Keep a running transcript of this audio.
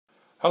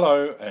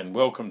Hello and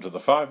welcome to the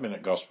 5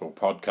 Minute Gospel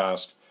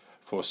podcast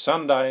for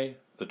Sunday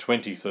the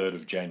 23rd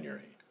of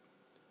January.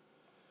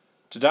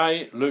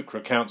 Today Luke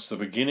recounts the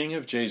beginning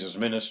of Jesus'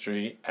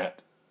 ministry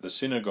at the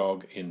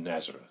synagogue in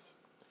Nazareth.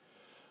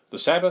 The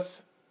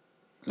Sabbath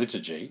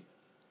liturgy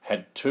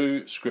had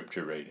two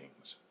scripture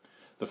readings.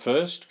 The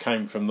first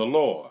came from the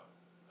law,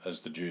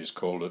 as the Jews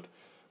called it,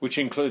 which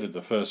included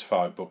the first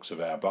 5 books of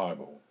our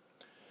Bible.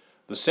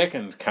 The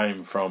second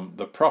came from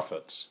the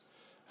prophets,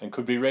 and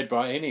could be read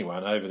by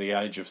anyone over the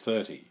age of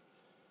 30.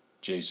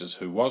 Jesus,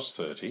 who was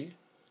 30,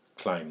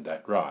 claimed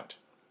that right.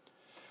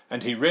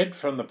 And he read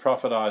from the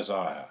prophet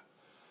Isaiah,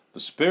 "The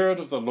Spirit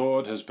of the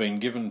Lord has been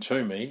given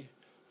to me,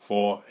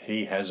 for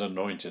he has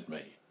anointed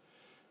me.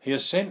 He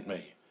has sent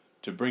me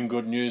to bring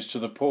good news to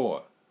the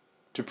poor,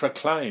 to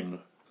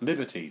proclaim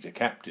liberty to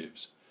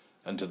captives,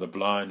 and to the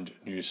blind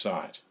new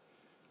sight,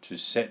 to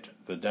set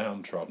the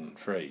downtrodden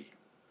free."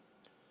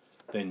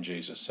 Then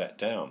Jesus sat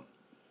down,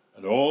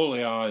 and all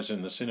the eyes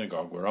in the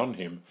synagogue were on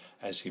him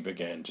as he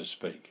began to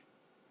speak.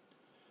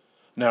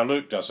 Now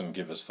Luke doesn't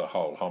give us the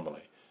whole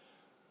homily,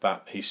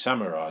 but he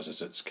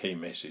summarises its key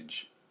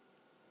message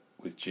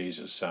with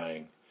Jesus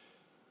saying,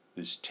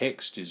 "This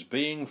text is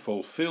being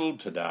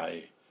fulfilled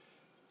today,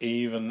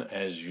 even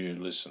as you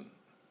listen."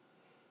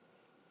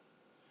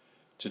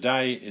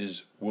 Today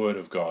is Word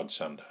of God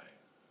Sunday,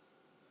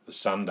 the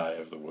Sunday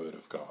of the Word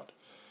of God.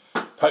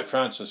 Pope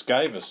Francis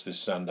gave us this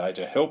Sunday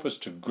to help us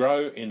to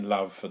grow in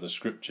love for the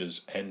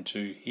Scriptures and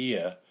to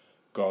hear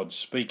God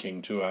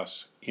speaking to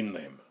us in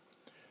them.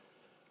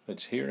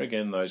 Let's hear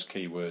again those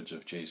key words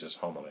of Jesus'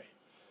 homily.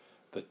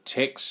 The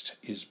text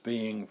is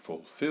being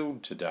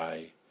fulfilled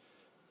today,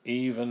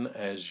 even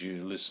as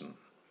you listen.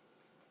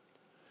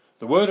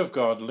 The Word of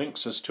God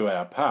links us to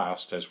our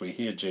past as we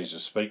hear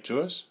Jesus speak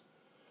to us.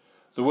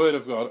 The Word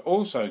of God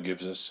also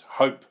gives us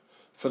hope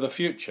for the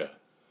future.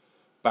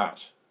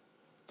 But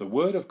the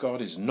Word of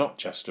God is not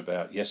just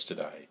about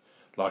yesterday,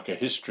 like a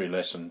history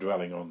lesson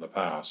dwelling on the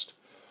past,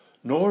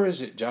 nor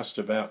is it just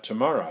about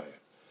tomorrow,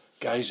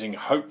 gazing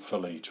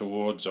hopefully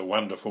towards a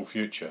wonderful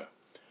future.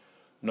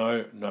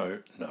 No.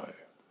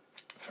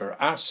 For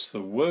us,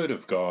 the Word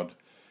of God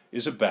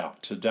is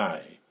about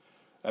today,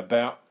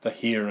 about the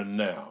here and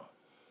now.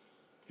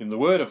 In the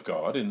Word of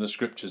God, in the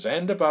Scriptures,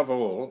 and above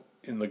all,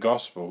 in the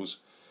Gospels,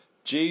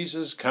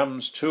 Jesus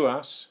comes to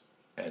us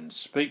and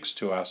speaks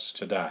to us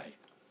today.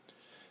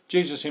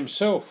 Jesus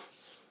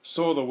himself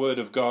saw the Word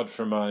of God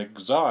from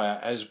Isaiah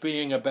as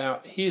being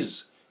about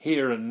his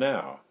here and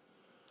now,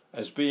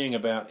 as being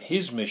about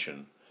his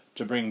mission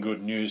to bring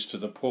good news to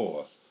the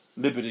poor,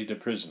 liberty to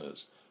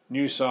prisoners,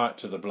 new sight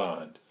to the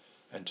blind,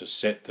 and to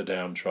set the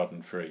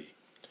downtrodden free.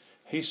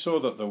 He saw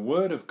that the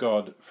Word of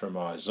God from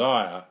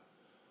Isaiah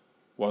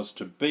was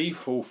to be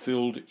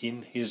fulfilled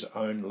in his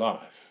own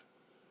life.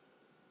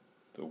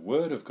 The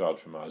Word of God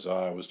from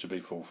Isaiah was to be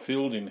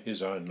fulfilled in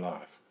his own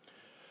life.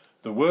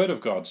 The Word of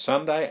God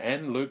Sunday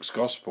and Luke's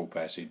Gospel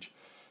passage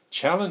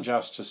challenge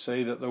us to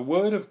see that the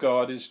Word of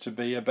God is to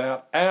be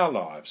about our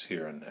lives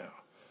here and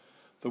now.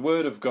 The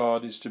Word of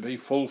God is to be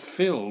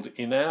fulfilled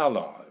in our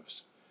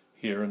lives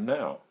here and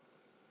now.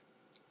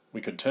 We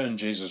could turn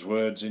Jesus'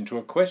 words into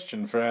a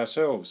question for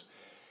ourselves.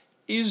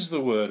 Is the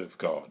Word of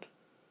God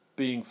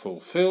being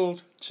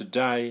fulfilled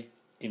today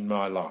in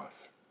my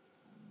life?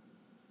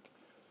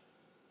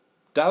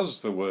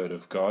 Does the Word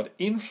of God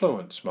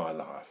influence my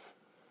life,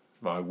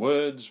 my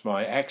words,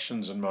 my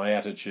actions and my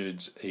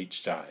attitudes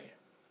each day?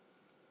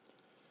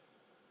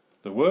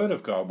 The Word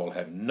of God will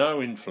have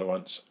no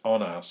influence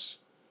on us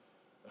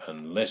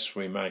unless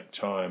we make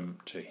time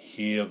to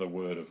hear the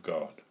Word of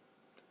God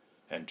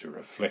and to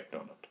reflect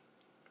on it.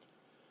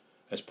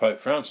 As Pope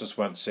Francis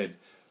once said,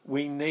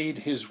 we need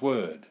his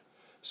Word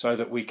so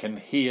that we can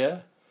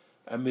hear,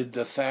 amid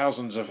the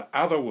thousands of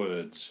other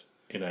words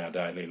in our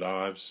daily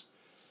lives,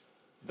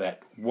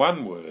 that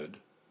one word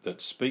that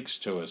speaks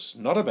to us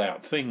not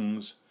about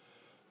things,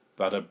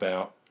 but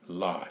about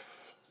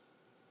life.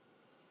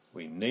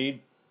 We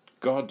need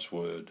God's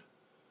Word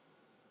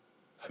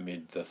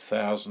amid the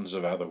thousands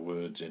of other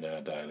words in our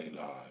daily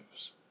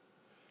lives.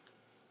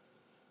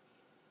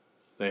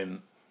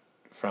 Then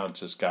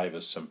Francis gave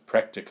us some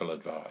practical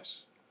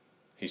advice.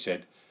 He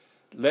said,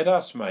 let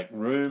us make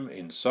room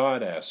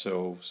inside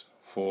ourselves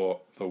for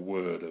the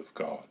Word of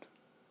God.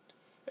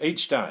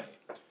 Each day,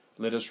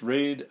 let us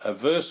read a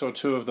verse or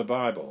two of the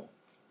Bible.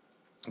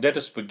 Let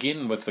us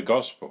begin with the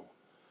Gospel.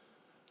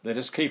 Let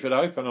us keep it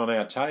open on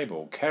our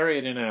table, carry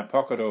it in our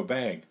pocket or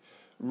bag,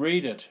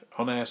 read it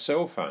on our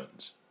cell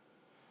phones,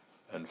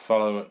 and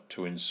follow it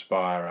to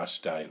inspire us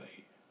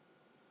daily.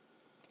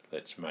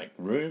 Let's make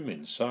room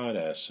inside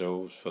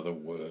ourselves for the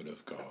Word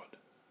of God.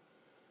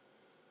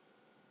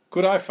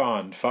 Could I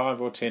find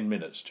 5 or 10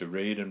 minutes to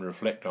read and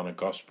reflect on a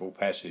Gospel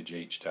passage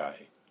each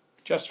day?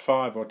 Just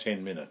 5 or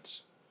 10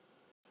 minutes.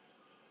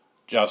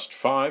 Just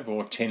 5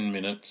 or 10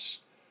 minutes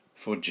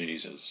for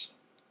Jesus.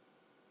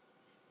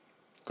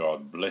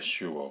 God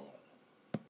bless you all.